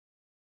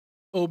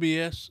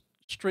OBS,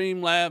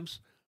 Streamlabs.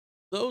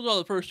 Those are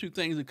the first two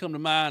things that come to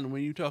mind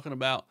when you're talking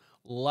about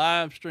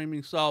live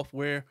streaming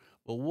software.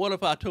 But what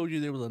if I told you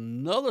there was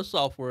another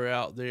software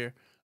out there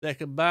that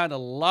combined a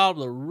lot of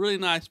the really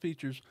nice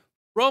features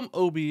from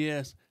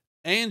OBS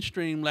and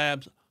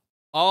Streamlabs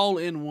all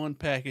in one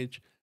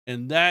package?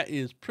 And that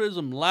is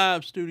PRISM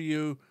Live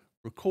Studio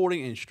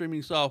recording and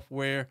streaming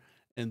software.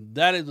 And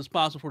that is the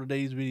sponsor for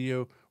today's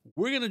video.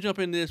 We're going to jump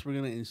in this. We're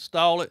going to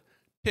install it,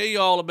 tell you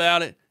all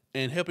about it,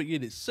 and help it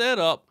get it set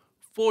up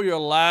for your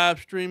live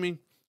streaming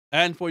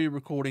and for your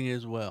recording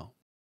as well.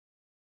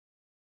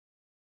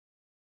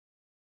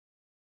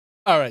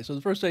 All right, so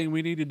the first thing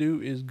we need to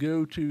do is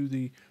go to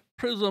the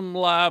PRISM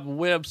Live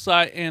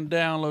website and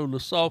download the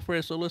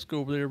software. So let's go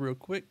over there real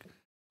quick.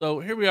 So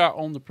here we are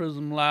on the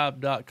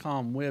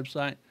prismlive.com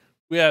website.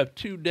 We have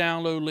two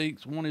download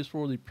links. One is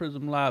for the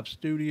PRISM Live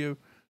Studio.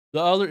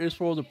 The other is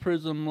for the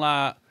PRISM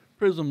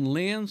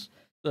Lens.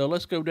 So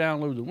let's go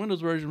download the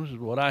Windows version, which is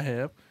what I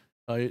have.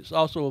 It's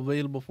also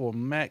available for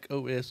Mac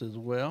OS as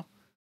well.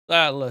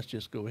 So let's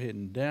just go ahead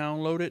and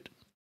download it.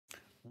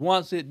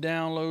 Once it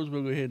downloads,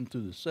 we'll go ahead and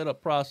through the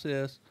setup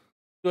process.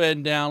 Go ahead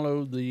and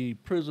download the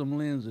PRISM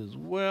Lens as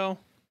well.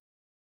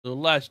 So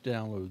let's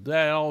download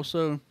that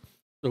also.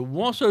 So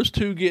once those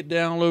two get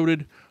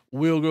downloaded,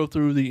 we'll go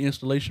through the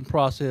installation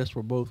process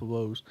for both of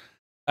those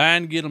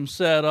and get them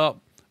set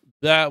up.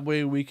 That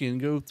way we can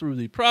go through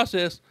the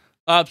process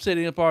of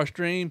setting up our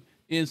stream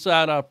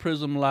inside our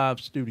PRISM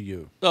Live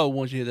Studio. So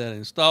once you hit that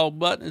install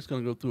button, it's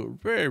going to go through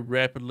it very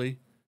rapidly.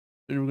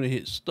 Then we're going to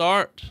hit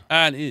start,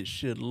 and it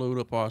should load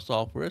up our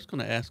software. It's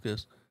going to ask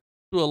us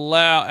to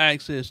allow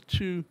access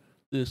to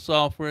this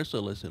software.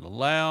 So let's hit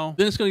allow.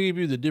 Then it's going to give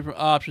you the different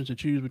options to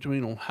choose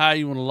between on how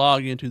you want to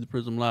log into the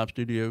PRISM Live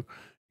Studio.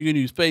 You can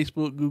use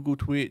Facebook, Google,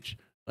 Twitch,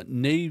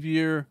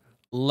 Navier,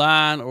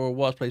 Line, or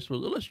what's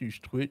Facebook. So let's use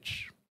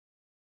Twitch.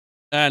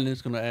 And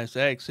it's going to ask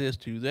access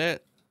to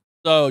that.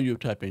 So you'll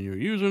type in your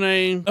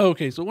username.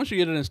 Okay, so once you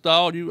get it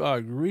installed, you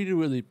are greeted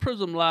with the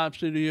PRISM Live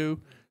Studio. It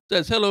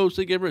says, hello,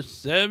 Siggiver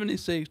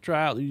 76,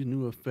 try out these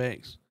new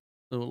effects.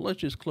 So let's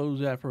just close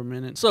that for a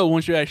minute. So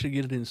once you actually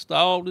get it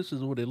installed, this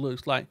is what it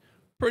looks like.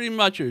 Pretty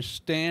much your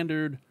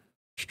standard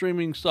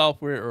streaming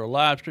software or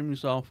live streaming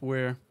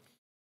software.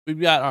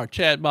 We've got our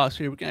chat box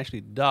here. We can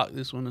actually dock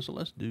this one. So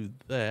let's do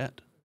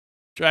that.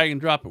 Drag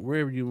and drop it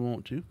wherever you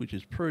want to, which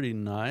is pretty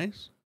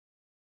nice.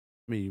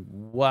 Let me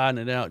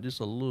widen it out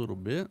just a little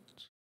bit.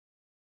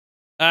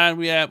 And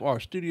we have our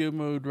studio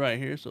mode right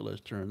here. So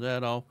let's turn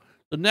that off.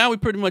 So now we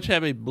pretty much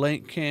have a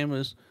blank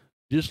canvas,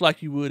 just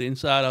like you would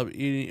inside of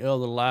any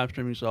other live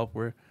streaming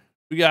software.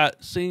 We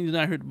got scenes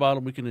down here at the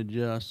bottom we can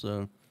adjust.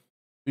 So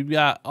we've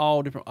got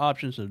all different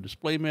options of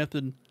display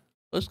method.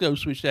 Let's go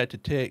switch that to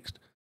text.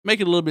 Make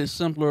it a little bit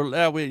simpler.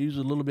 That way it uses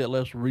a little bit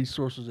less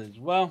resources as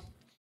well.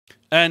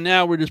 And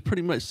now we're just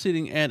pretty much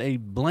sitting at a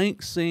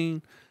blank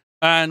scene.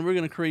 And we're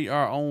going to create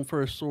our own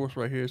first source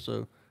right here.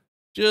 So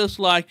just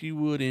like you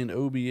would in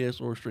OBS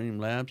or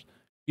Streamlabs,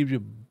 gives you a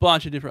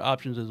bunch of different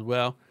options as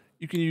well.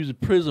 You can use the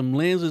PRISM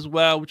Lens as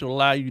well, which will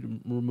allow you to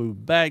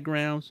remove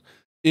backgrounds.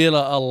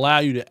 It'll allow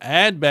you to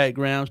add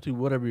backgrounds to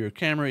whatever your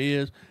camera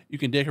is. You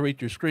can decorate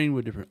your screen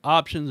with different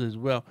options as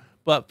well.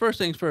 But first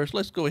things first,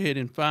 let's go ahead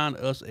and find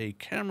us a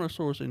camera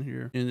source in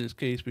here. In this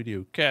case,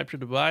 video capture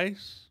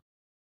device.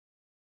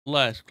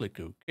 Let's click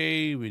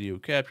OK, video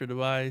capture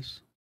device.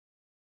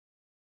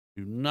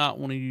 Do not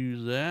want to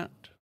use that.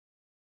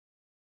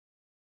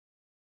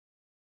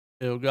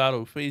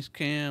 Elgato face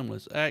cam,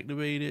 let's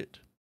activate it.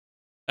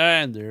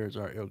 And there's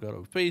our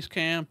Elgato face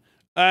cam.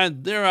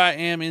 And there I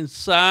am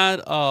inside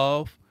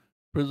of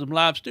PRISM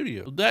Live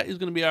Studio. So that is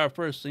going to be our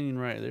first scene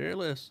right there.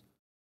 Let's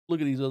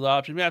look at these other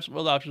options. We have some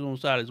other options on the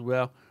side as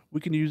well.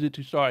 We can use it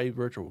to start a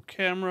virtual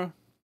camera.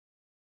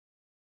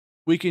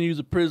 We can use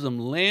the PRISM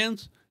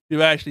Lens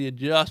to actually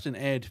adjust and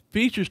add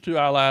features to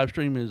our live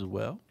stream as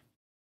well.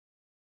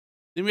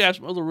 Then we have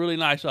some other really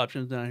nice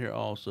options down here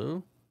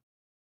also.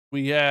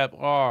 We have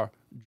our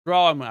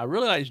drawing mode. I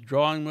really like this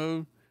drawing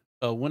mode.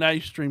 When I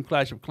used to stream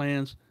Clash of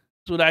Clans,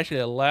 this would actually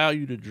allow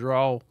you to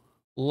draw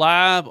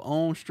live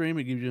on stream.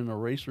 It gives you an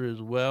eraser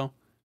as well,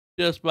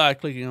 just by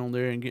clicking on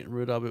there and getting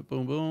rid of it.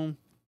 Boom, boom.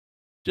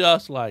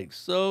 Just like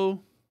so.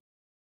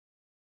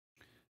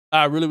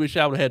 I really wish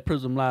I would have had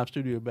PRISM Live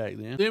Studio back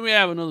then. Then we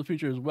have another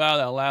feature as well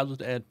that allows us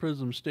to add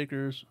PRISM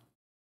stickers.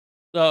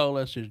 So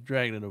let's just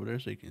drag it over there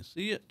so you can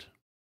see it.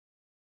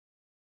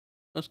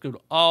 Let's go to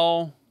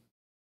all.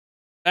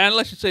 And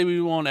let's just say we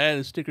want to add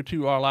a sticker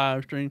to our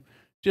live stream.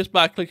 Just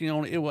by clicking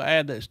on it, it will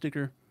add that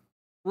sticker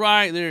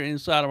right there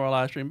inside of our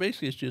live stream.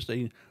 Basically, it's just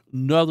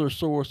another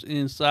source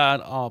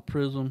inside our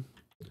PRISM.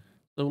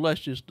 So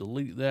let's just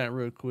delete that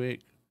real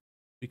quick.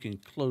 We can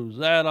close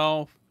that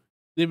off.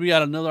 Then we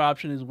got another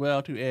option as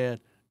well to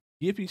add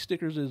Giphy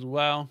stickers as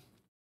well.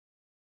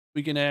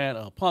 We can add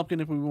a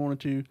pumpkin if we wanted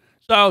to.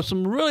 So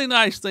some really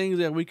nice things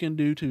that we can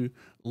do to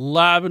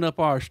liven up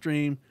our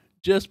stream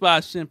just by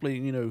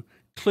simply,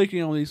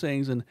 clicking on these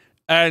things and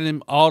adding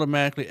them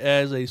automatically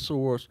as a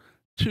source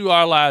to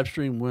our live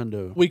stream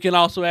window. We can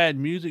also add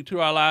music to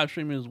our live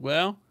stream as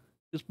well.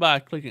 just by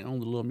clicking on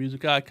the little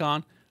music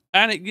icon.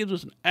 And it gives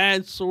us an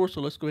add source.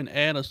 So let's go ahead and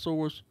add a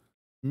source,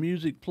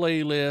 music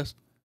playlist,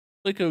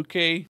 click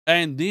OK.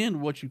 And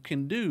then what you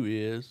can do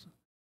is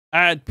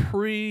add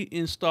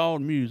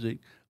pre-installed music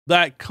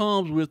that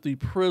comes with the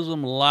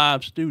PRISM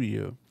Live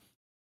Studio.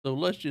 So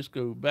let's just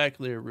go back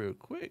there real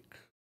quick.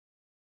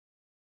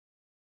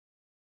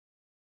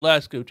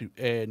 Let's go to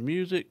add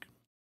music,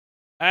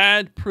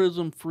 add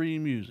PRISM free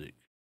music.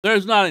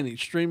 There's not an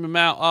extreme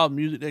amount of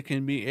music that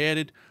can be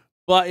added,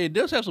 but it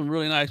does have some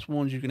really nice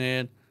ones you can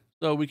add.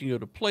 So we can go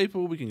to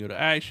playful, we can go to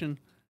action,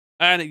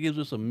 and it gives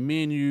us a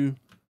menu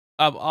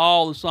of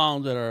all the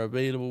songs that are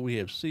available. We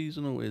have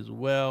seasonal as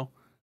well.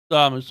 So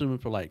I'm assuming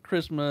for like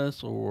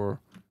Christmas or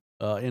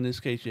in this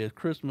case, yes,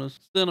 Christmas,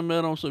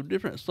 sentimental, so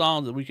different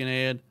songs that we can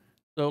add.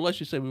 So let's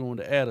just say we want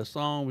to add a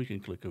song, we can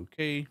click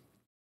OK.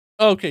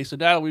 Okay, so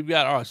now we've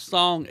got our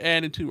song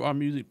added to our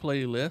music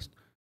playlist.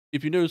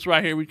 If you notice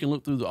right here, we can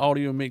look through the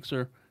audio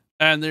mixer,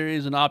 and there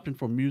is an option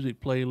for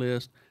music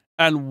playlist.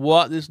 And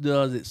what this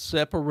does, it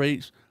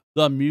separates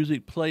the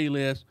music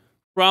playlist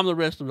from the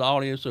rest of the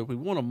audio. So if we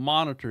want to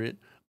monitor it,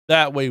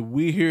 that way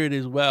we hear it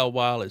as well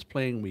while it's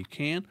playing, we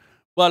can.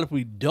 But if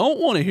we don't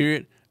want to hear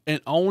it and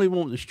only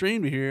want the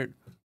stream to hear it,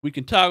 we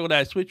can toggle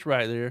that switch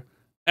right there,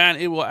 and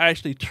it will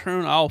actually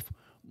turn off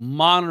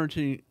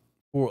monitoring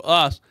for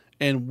us,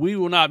 and we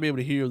will not be able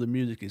to hear the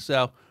music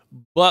itself,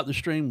 but the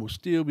stream will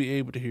still be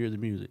able to hear the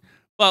music.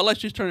 But let's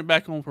just turn it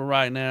back on for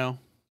right now.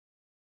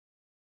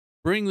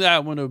 Bring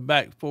that window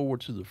back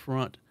forward to the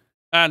front,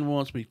 and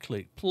once we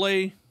click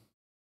play,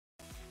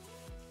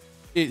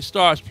 it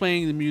starts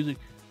playing the music.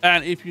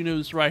 And if you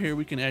notice right here,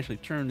 we can actually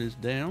turn this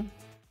down,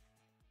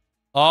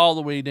 all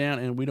the way down,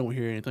 and we don't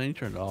hear anything.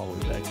 Turn it all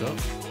the way back up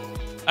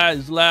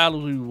as loud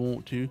as we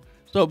want to.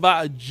 So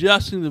by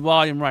adjusting the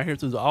volume right here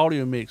through the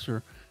audio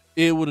mixer,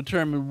 it will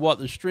determine what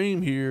the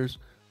stream hears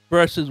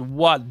versus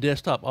what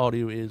desktop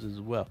audio is as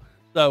well.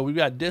 So we've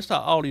got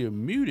desktop audio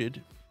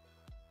muted,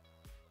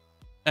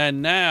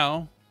 and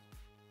now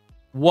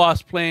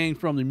what's playing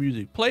from the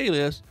music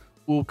playlist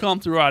will come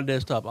through our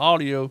desktop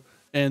audio,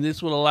 and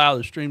this will allow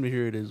the stream to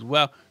hear it as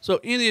well. So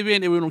in the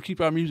event that we don't keep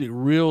our music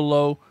real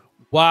low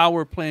while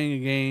we're playing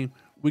a game,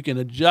 we can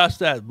adjust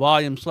that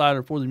volume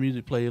slider for the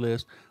music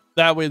playlist.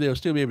 That way they'll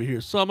still be able to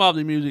hear some of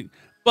the music,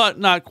 but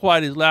not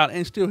quite as loud,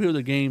 and still hear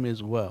the game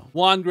as well.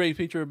 One great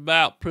feature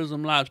about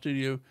PRISM Live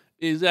Studio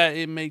is that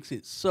it makes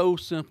it so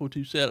simple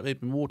to set up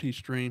a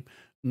multi-stream.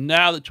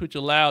 Now that Twitch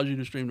allows you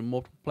to stream to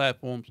multiple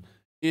platforms,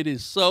 it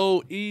is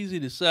so easy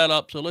to set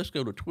up. So let's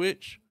go to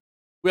Twitch.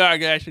 We are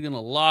actually going to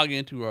log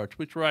into our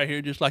Twitch right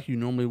here, just like you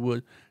normally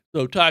would.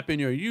 So type in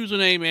your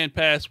username and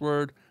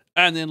password,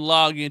 and then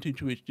log into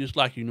Twitch just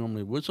like you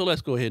normally would. So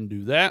let's go ahead and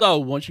do that. So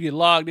once you get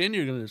logged in,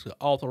 you're going to just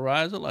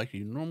authorize it like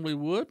you normally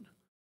would.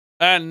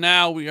 And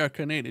now we are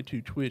connected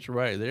to Twitch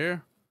right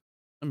there.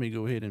 Let me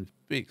go ahead and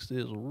fix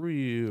this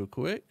real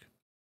quick.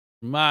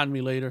 Remind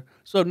me later.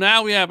 So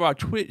now we have our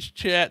Twitch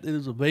chat that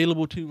is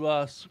available to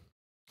us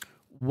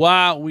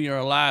while we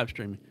are live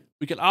streaming.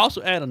 We can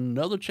also add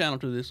another channel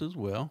to this as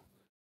well.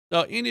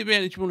 So in the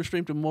event that you want to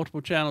stream to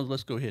multiple channels,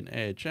 let's go ahead and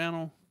add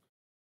channel.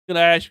 It's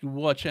going to ask you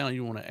what channel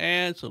you want to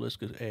add. So let's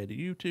go add to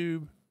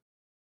YouTube.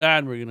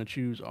 And we're going to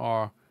choose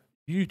our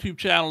YouTube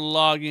channel to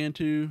log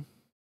into.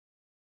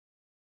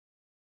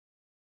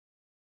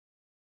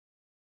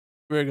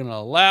 We're going to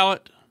allow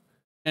it.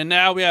 And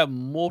now we have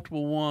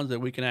multiple ones that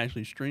we can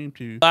actually stream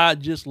to by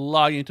just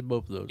logging into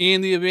both of those.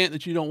 In the event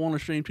that you don't want to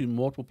stream to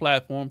multiple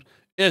platforms,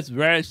 it's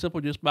very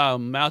simple just by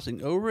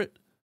mousing over it.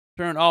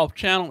 Turn off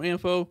channel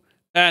info.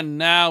 And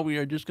now we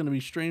are just going to be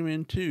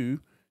streaming to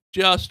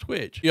just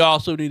Twitch. You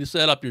also need to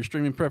set up your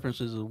streaming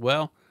preferences as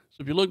well.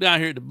 So if you look down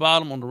here at the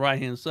bottom on the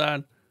right-hand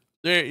side,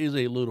 there is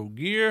a little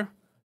gear.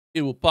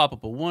 It will pop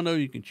up a window.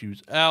 You can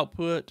choose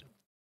output,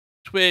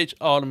 Twitch,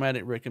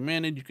 automatic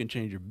recommended. You can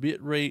change your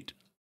bit rate.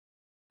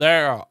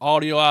 There are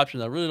audio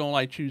options. I really don't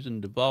like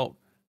choosing default.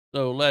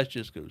 So let's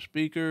just go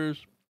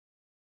speakers,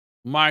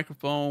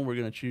 microphone. We're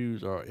going to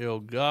choose our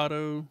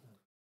Elgato,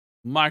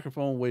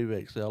 microphone Wave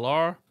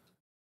XLR.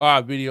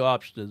 Our video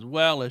options as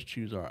well. Let's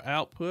choose our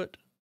output.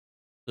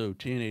 So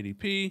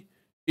 1080p.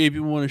 If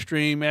you want to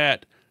stream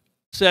at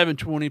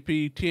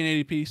 720p,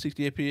 1080p,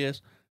 60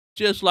 FPS,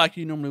 just like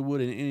you normally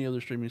would in any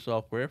other streaming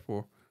software.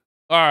 For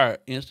our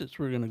instance,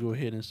 we're going to go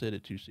ahead and set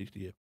it to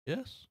 60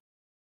 FPS.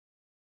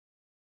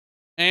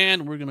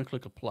 And we're going to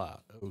click apply.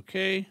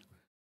 Okay.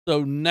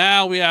 So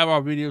now we have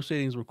our video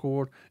settings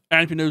record.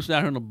 And if you notice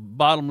down here in the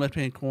bottom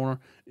left-hand corner,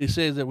 it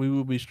says that we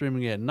will be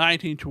streaming at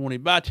 1920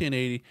 by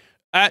 1080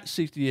 at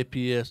 60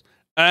 FPS.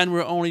 And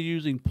we're only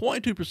using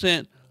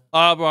 0.2%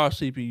 of our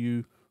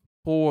CPU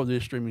for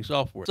this streaming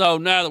software. So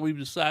now that we've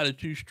decided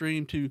to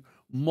stream to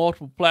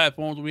multiple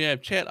platforms, we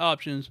have chat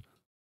options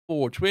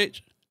for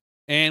Twitch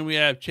and we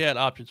have chat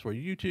options for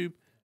YouTube.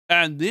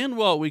 And then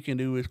what we can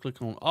do is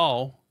click on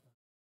all,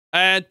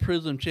 add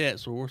Prism chat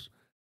source,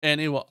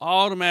 and it will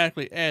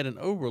automatically add an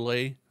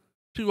overlay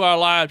to our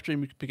live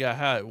stream. We can pick out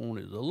how it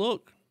wanted to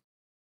look.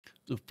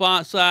 The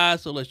font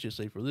size, so let's just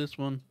say for this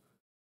one,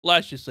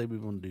 let's just say we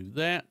want to do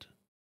that.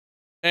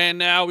 And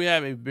now we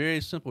have a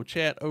very simple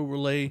chat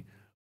overlay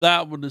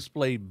that will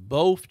display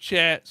both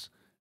chats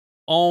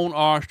on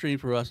our stream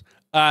for us.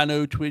 I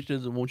know Twitch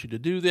doesn't want you to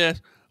do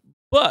this,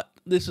 but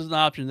this is an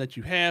option that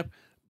you have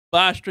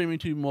by streaming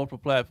to multiple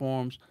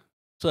platforms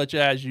such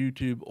as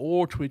YouTube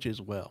or Twitch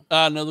as well.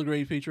 Another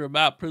great feature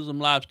about PRISM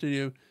Live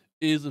Studio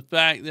is the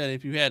fact that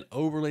if you had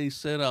overlays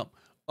set up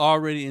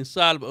already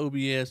inside of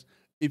OBS,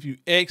 if you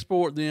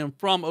export them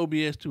from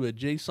OBS to a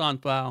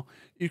JSON file,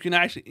 you can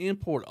actually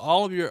import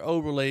all of your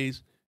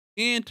overlays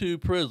into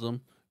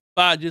PRISM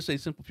by just a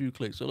simple few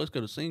clicks. So let's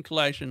go to Scene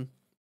Collection.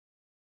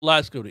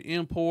 Let's go to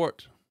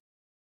Import.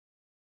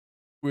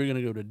 We're going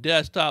to go to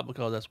Desktop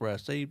because that's where I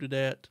saved it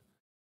at.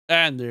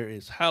 And there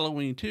is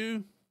Halloween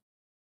 2.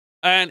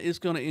 And it's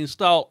going to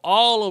install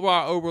all of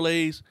our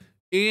overlays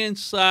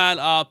inside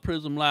of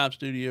PRISM Live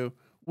Studio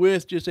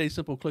with just a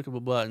simple click of a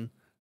button.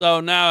 So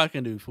now I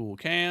can do full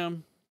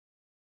cam.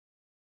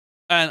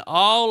 And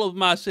all of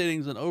my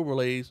settings and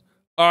overlays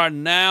are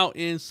now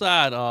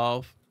inside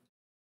of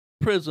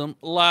PRISM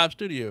Live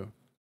Studio.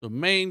 The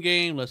main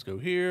game, let's go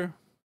here.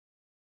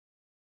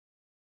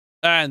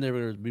 And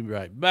there's Be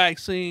Right Back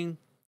scene.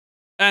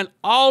 And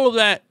all of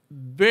that,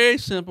 very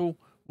simple,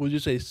 with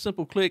just a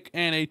simple click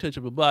and a touch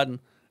of a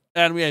button.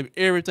 And we have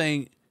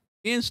everything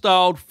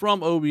installed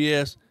from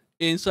OBS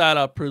inside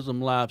our PRISM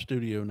Live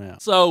Studio now.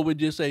 So with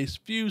just a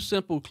few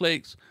simple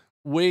clicks,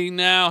 we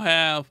now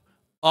have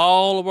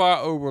all of our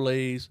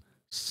overlays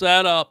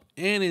set up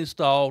and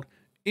installed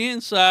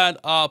inside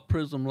our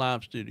PRISM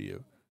Live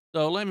Studio.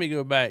 So let me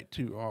go back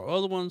to our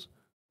other ones.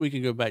 We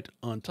can go back to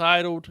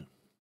Untitled.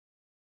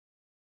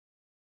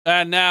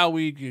 And now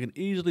we can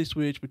easily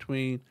switch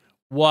between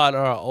what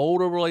our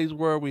old overlays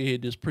were, we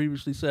had just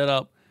previously set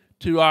up,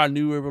 to our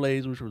new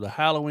overlays, which were the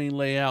Halloween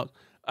layout.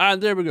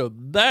 And there we go.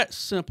 That's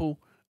simple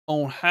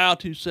on how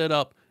to set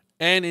up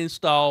and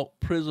install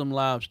PRISM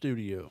Live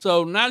Studio.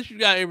 So now that you've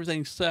got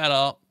everything set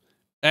up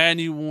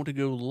and you want to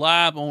go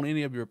live on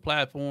any of your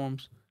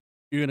platforms,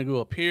 you're going to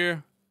go up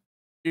here.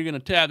 You're going to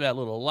tap that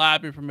little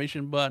live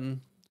information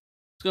button.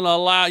 It's going to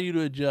allow you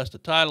to adjust the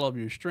title of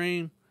your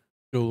stream,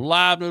 go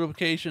live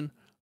notification,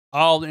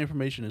 all the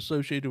information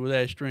associated with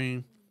that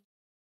stream.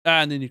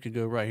 And then you can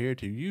go right here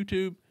to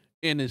YouTube.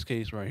 In this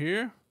case right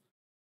here,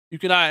 you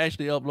can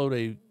actually upload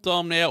a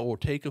thumbnail or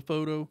take a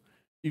photo.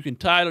 You can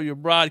title your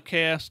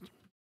broadcast,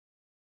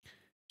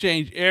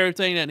 change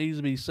everything that needs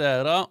to be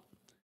set up.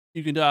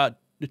 You can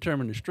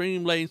determine the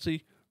stream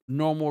latency,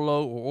 normal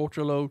load or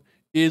ultra load.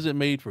 Is it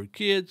made for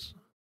kids?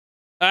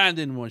 And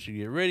then once you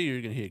get ready, you're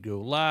going to hit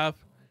go live.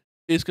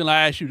 It's going to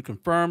ask you to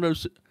confirm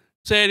those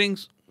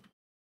settings.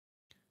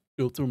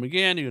 Go through them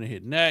again. You're going to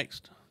hit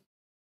next.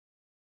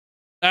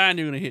 And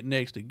you're going to hit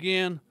next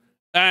again.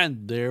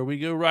 And there we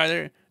go right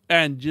there.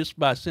 And just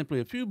by simply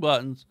a few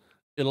buttons,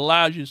 it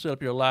allows you to set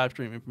up your live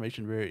stream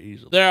information very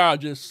easily. There are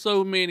just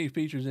so many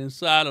features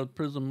inside of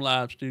PRISM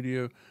Live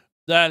Studio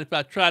that if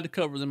I tried to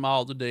cover them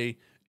all today,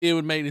 it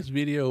would make this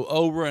video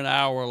over an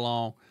hour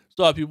long.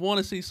 So if you want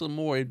to see some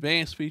more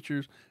advanced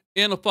features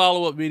in a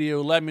follow-up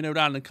video, let me know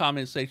down in the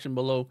comment section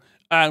below,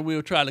 and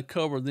we'll try to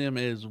cover them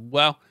as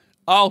well.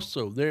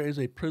 Also, there is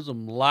a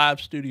PRISM Live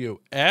Studio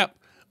app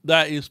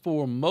that is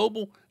for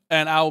mobile,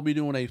 and I will be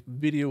doing a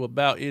video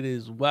about it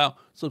as well.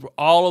 So for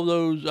all of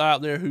those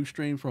out there who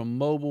stream from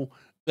mobile,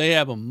 they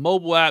have a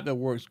mobile app that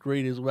works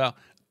great as well.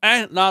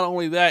 And not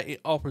only that,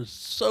 it offers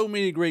so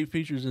many great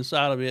features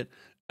inside of it,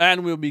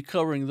 and we'll be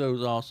covering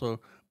those also.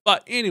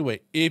 But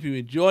anyway, if you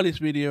enjoyed this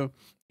video,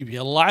 if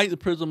you like the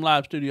PRISM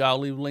Live Studio, I'll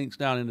leave links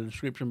down in the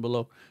description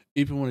below.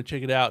 If you want to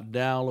check it out,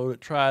 download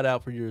it, try it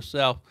out for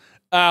yourself.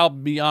 I'll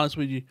be honest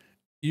with you,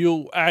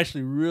 you'll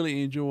actually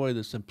really enjoy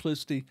the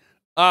simplicity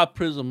of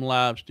PRISM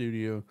Live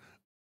Studio.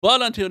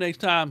 But until next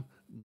time,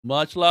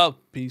 much love,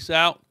 peace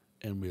out,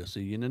 and we'll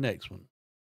see you in the next one.